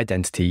your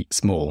identity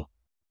small.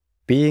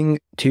 Being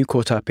too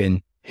caught up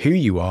in who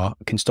you are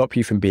can stop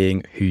you from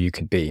being who you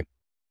could be.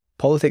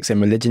 Politics and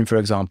religion, for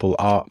example,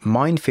 are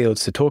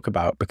minefields to talk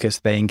about because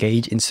they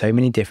engage in so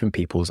many different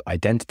people's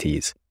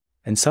identities.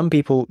 And some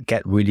people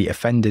get really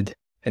offended,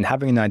 and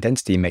having an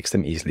identity makes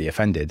them easily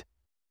offended.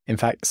 In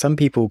fact, some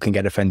people can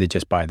get offended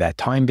just by their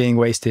time being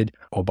wasted,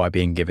 or by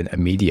being given a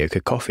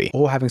mediocre coffee,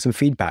 or having some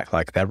feedback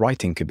like their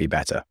writing could be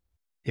better.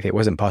 If it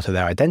wasn't part of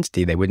their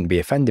identity, they wouldn't be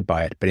offended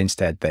by it, but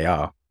instead they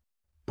are.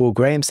 Paul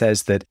Graham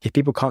says that if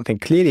people can't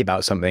think clearly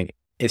about something,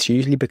 it's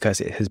usually because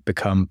it has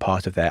become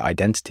part of their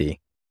identity.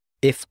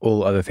 If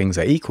all other things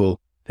are equal,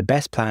 the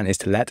best plan is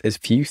to let as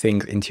few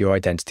things into your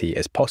identity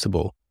as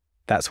possible.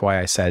 That's why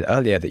I said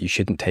earlier that you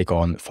shouldn't take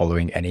on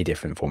following any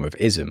different form of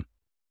ism.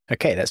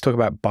 Okay, let's talk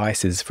about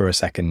biases for a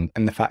second,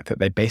 and the fact that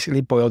they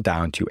basically boil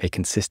down to a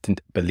consistent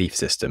belief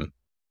system,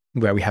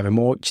 where we have a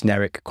more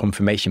generic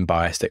confirmation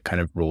bias that kind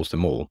of rules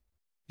them all.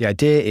 The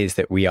idea is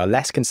that we are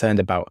less concerned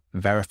about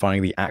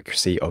verifying the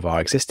accuracy of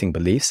our existing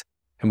beliefs,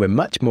 and we're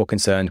much more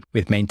concerned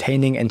with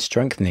maintaining and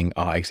strengthening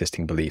our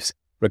existing beliefs,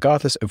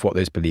 regardless of what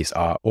those beliefs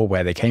are or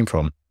where they came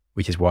from,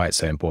 which is why it's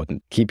so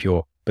important. Keep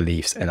your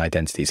beliefs and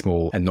identity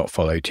small and not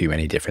follow too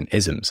many different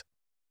isms.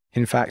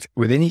 In fact,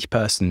 within each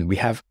person, we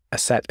have a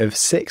set of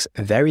 6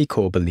 very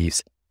core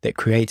beliefs that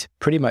create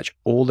pretty much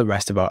all the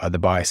rest of our other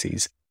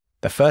biases.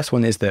 The first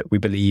one is that we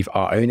believe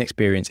our own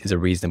experience is a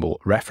reasonable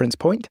reference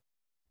point.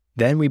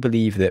 Then we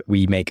believe that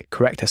we make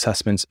correct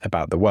assessments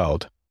about the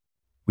world.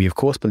 We of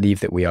course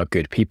believe that we are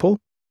good people.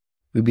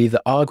 We believe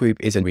that our group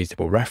is a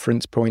reasonable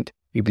reference point.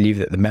 We believe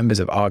that the members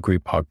of our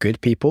group are good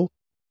people.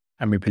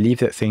 And we believe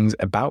that things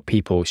about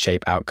people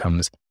shape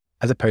outcomes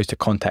as opposed to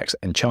context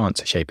and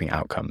chance shaping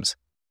outcomes.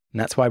 And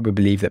that's why we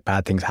believe that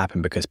bad things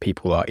happen because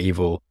people are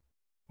evil,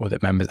 or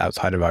that members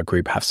outside of our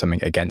group have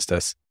something against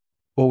us,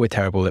 or we're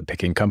terrible at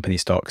picking company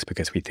stocks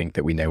because we think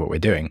that we know what we're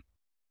doing.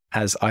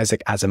 As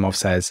Isaac Asimov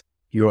says,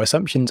 your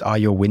assumptions are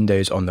your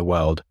windows on the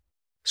world.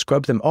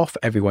 Scrub them off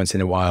every once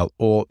in a while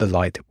or the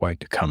light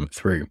won't come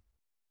through.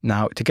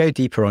 Now, to go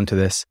deeper onto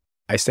this,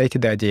 I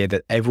stated the idea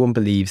that everyone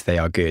believes they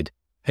are good,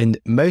 and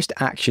most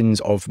actions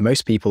of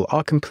most people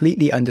are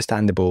completely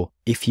understandable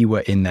if you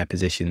were in their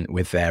position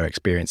with their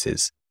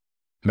experiences.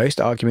 Most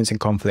arguments and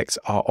conflicts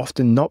are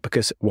often not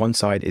because one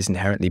side is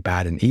inherently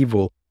bad and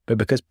evil, but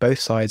because both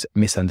sides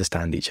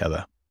misunderstand each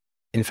other.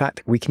 In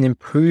fact, we can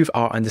improve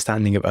our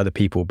understanding of other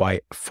people by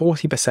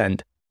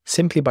 40%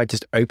 simply by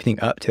just opening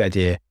up to the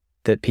idea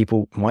that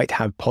people might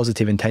have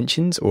positive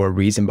intentions or a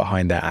reason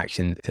behind their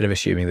actions instead of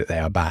assuming that they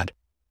are bad.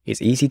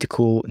 It's easy to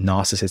call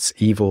narcissists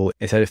evil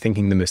instead of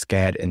thinking them as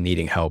scared and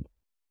needing help.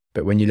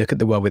 But when you look at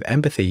the world with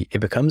empathy, it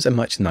becomes a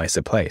much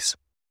nicer place.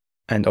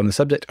 And on the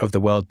subject of the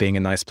world being a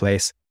nice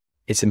place,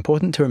 it's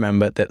important to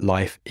remember that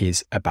life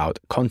is about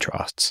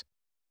contrasts.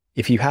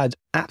 If you had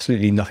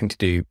absolutely nothing to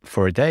do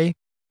for a day,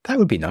 that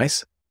would be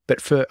nice.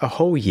 But for a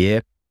whole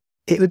year,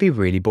 it would be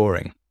really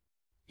boring.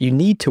 You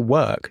need to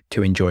work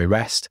to enjoy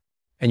rest,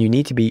 and you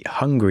need to be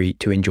hungry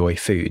to enjoy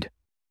food.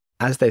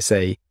 As they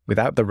say,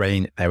 without the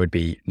rain, there would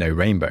be no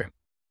rainbow.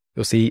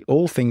 You'll see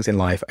all things in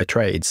life are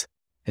trades,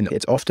 and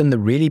it's often the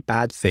really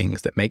bad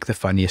things that make the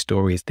funniest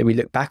stories that we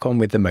look back on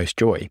with the most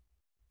joy.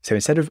 So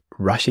instead of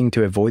rushing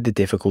to avoid the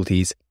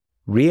difficulties,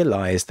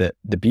 realize that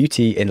the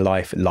beauty in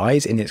life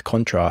lies in its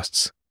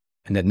contrasts,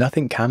 and that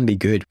nothing can be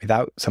good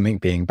without something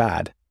being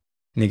bad.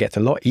 And it gets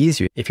a lot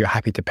easier if you're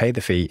happy to pay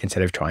the fee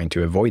instead of trying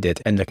to avoid it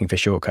and looking for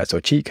shortcuts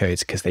or cheat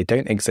codes because they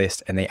don't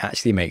exist and they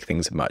actually make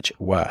things much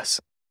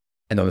worse.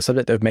 And on the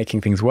subject of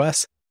making things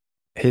worse,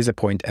 here's a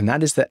point, and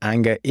that is that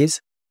anger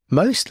is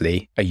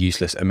mostly a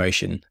useless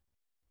emotion.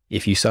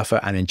 If you suffer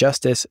an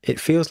injustice, it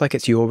feels like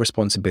it's your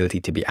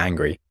responsibility to be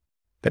angry.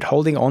 But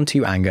holding on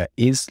to anger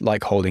is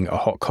like holding a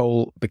hot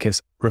coal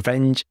because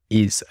revenge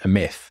is a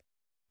myth.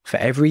 For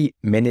every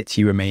minute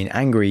you remain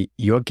angry,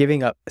 you're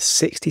giving up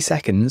 60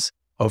 seconds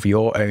of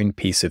your own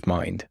peace of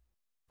mind.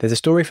 There's a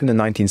story from the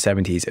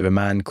 1970s of a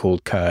man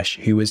called Kirsch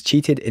who was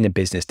cheated in a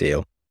business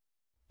deal.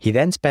 He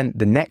then spent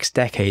the next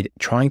decade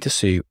trying to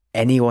sue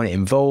anyone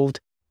involved.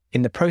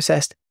 In the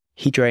process,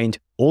 he drained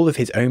all of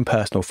his own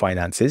personal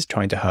finances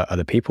trying to hurt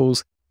other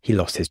people's, he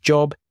lost his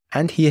job,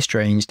 and he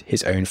estranged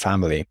his own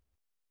family.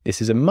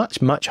 This is a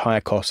much, much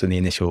higher cost than the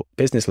initial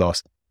business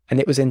loss, and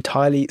it was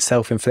entirely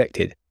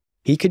self-inflicted.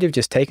 He could have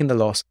just taken the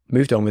loss,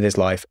 moved on with his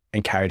life,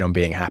 and carried on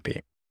being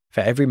happy. For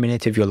every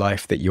minute of your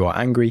life that you are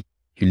angry,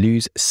 you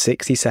lose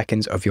 60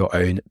 seconds of your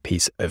own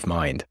peace of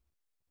mind.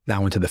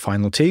 Now onto the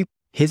final two.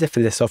 Here's a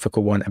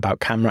philosophical one about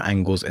camera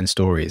angles and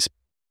stories.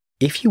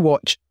 If you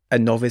watch a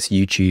novice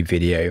YouTube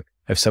video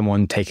of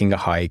someone taking a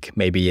hike,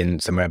 maybe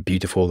in somewhere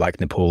beautiful like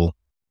Nepal,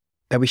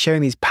 they'll be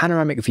showing these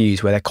panoramic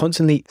views where they're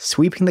constantly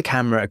sweeping the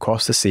camera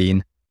across the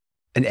scene,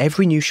 and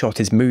every new shot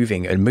is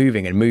moving and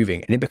moving and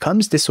moving, and it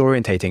becomes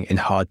disorientating and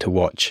hard to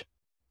watch.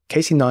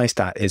 Casey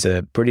Neistat is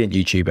a brilliant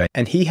YouTuber,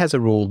 and he has a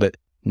rule that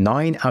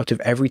 9 out of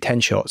every 10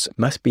 shots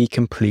must be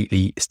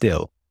completely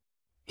still.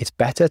 It's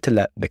better to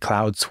let the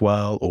cloud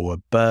swirl or a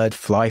bird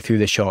fly through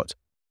the shot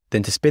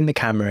than to spin the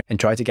camera and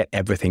try to get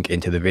everything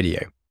into the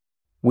video.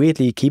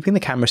 Weirdly, keeping the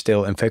camera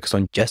still and focused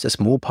on just a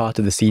small part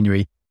of the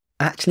scenery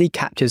actually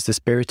captures the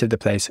spirit of the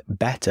place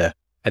better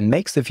and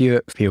makes the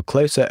viewer feel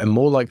closer and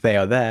more like they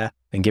are there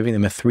than giving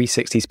them a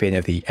 360 spin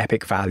of the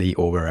epic valley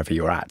or wherever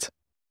you're at.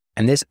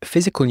 And this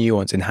physical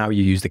nuance in how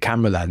you use the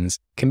camera lens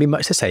can be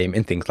much the same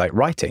in things like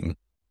writing.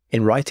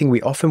 In writing,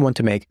 we often want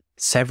to make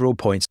several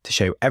points to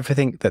show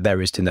everything that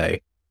there is to know,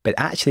 but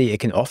actually it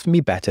can often be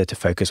better to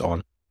focus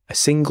on a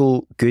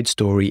single good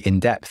story in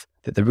depth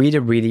that the reader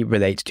really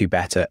relates to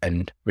better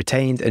and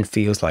retains and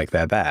feels like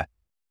they're there.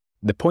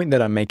 The point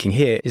that I'm making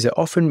here is that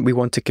often we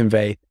want to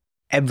convey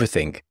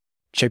everything,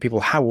 show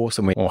people how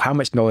awesome we are or how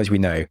much knowledge we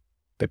know,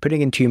 but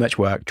putting in too much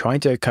work trying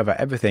to cover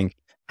everything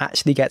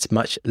actually gets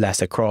much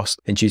less across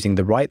than choosing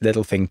the right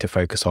little thing to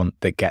focus on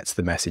that gets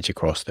the message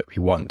across that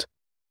we want.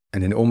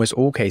 And in almost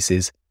all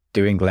cases,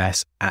 doing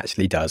less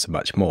actually does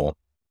much more.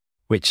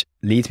 Which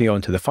leads me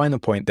on to the final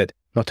point that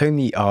not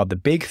only are the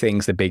big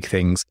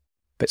things,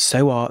 but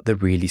so are the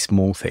really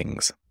small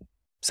things.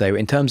 So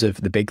in terms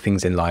of the big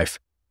things in life,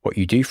 what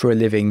you do for a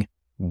living,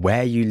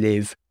 where you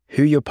live,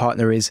 who your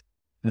partner is,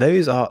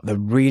 those are the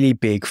really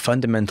big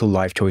fundamental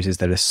life choices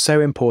that are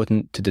so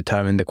important to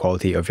determine the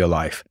quality of your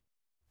life.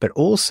 But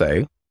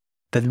also,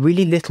 the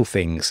really little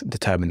things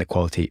determine the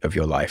quality of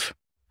your life.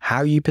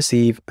 How you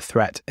perceive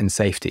threat and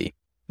safety,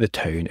 the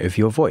tone of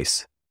your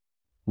voice.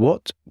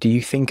 What do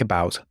you think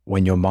about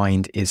when your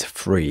mind is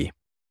free?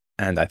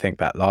 And I think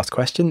that last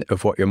question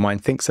of what your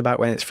mind thinks about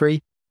when it's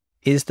free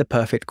is the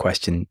perfect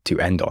question to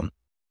end on.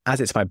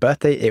 As it's my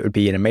birthday, it would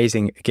be an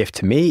amazing gift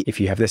to me if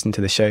you have listened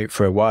to the show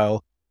for a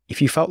while.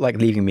 If you felt like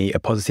leaving me a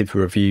positive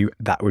review,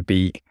 that would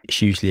be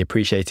hugely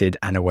appreciated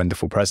and a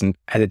wonderful present,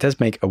 as it does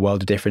make a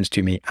world of difference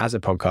to me as a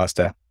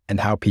podcaster and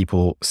how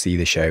people see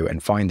the show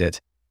and find it.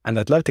 And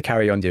I'd love to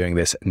carry on doing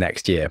this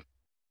next year.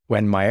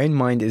 When my own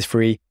mind is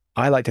free,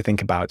 I like to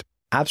think about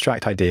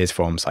abstract ideas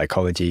from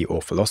psychology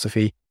or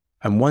philosophy,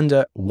 and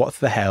wonder what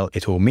the hell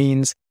it all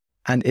means.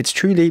 And it's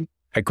truly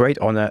a great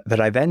honor that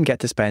I then get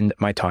to spend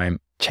my time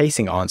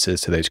chasing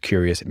answers to those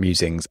curious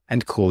musings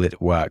and call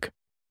it work.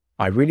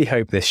 I really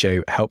hope this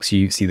show helps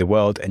you see the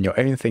world and your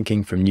own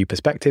thinking from new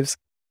perspectives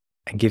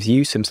and gives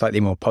you some slightly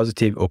more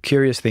positive or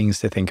curious things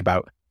to think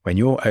about when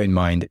your own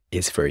mind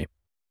is free.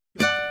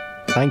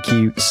 Thank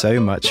you so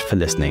much for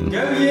listening.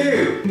 Go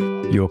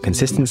you! Your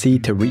consistency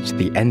to reach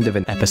the end of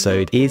an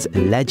episode is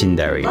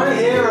legendary. My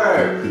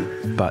hero!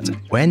 But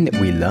when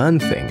we learn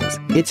things,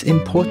 it's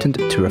important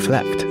to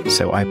reflect.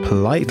 So I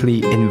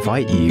politely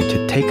invite you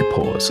to take a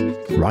pause,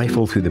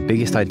 rifle through the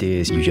biggest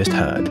ideas you just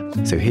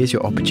heard. So here's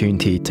your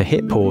opportunity to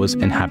hit pause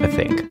and have a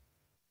think.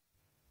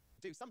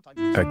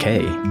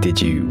 Okay,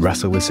 did you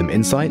wrestle with some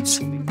insights?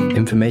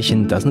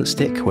 Information doesn't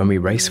stick when we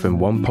race from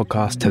one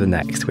podcast to the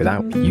next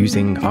without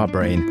using our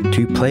brain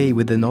to play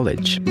with the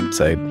knowledge.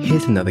 So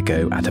here's another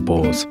go at a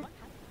pause.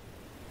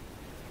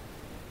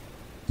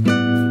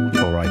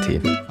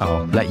 Alrighty,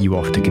 I'll let you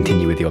off to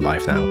continue with your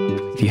life now.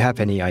 If you have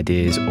any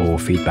ideas or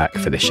feedback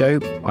for the show,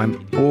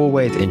 I'm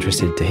always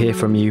interested to hear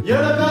from you. You're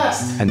the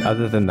best! And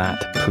other than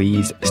that,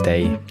 please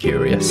stay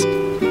curious.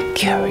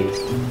 Curious.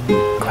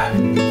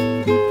 Quote.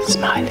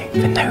 Smiling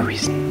for no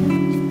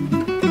reason.